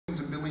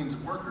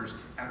workers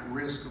at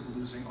risk of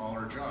losing all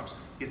our jobs.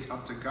 It's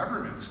up to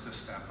governments to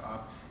step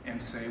up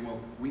and say, well,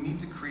 we need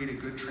to create a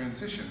good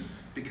transition,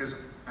 because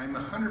I'm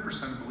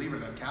 100% a believer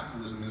that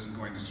capitalism isn't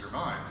going to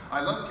survive.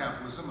 I love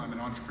capitalism, I'm an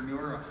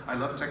entrepreneur, I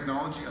love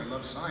technology, I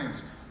love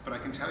science, but I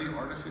can tell you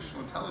artificial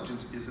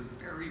intelligence is a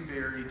very,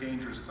 very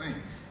dangerous thing.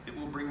 It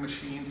will bring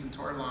machines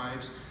into our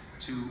lives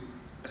to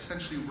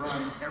essentially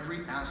run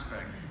every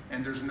aspect,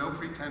 and there's no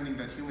pretending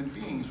that human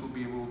beings will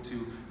be able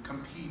to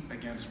compete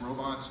against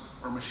robots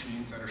or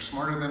machines that are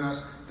smarter than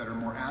us, that are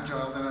more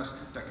agile than us,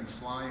 that can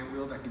fly at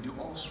will, that can do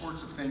all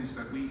sorts of things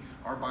that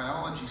our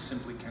biology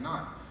simply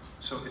cannot.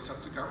 So it's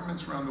up to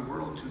governments around the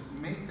world to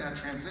make that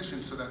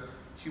transition so that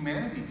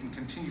humanity can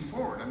continue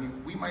forward. I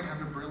mean, we might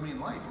have a brilliant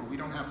life where we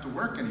don't have to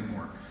work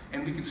anymore,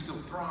 and we can still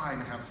thrive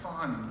and have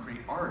fun and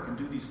create art and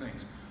do these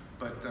things.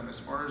 But as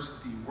far as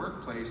the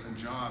workplace and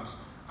jobs,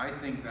 I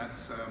think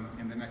that's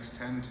in the next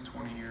 10 to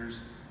 20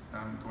 years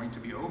going to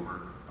be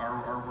over.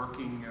 Our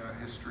working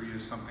history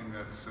is something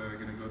that's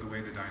going to go the way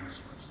of the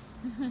dinosaurs.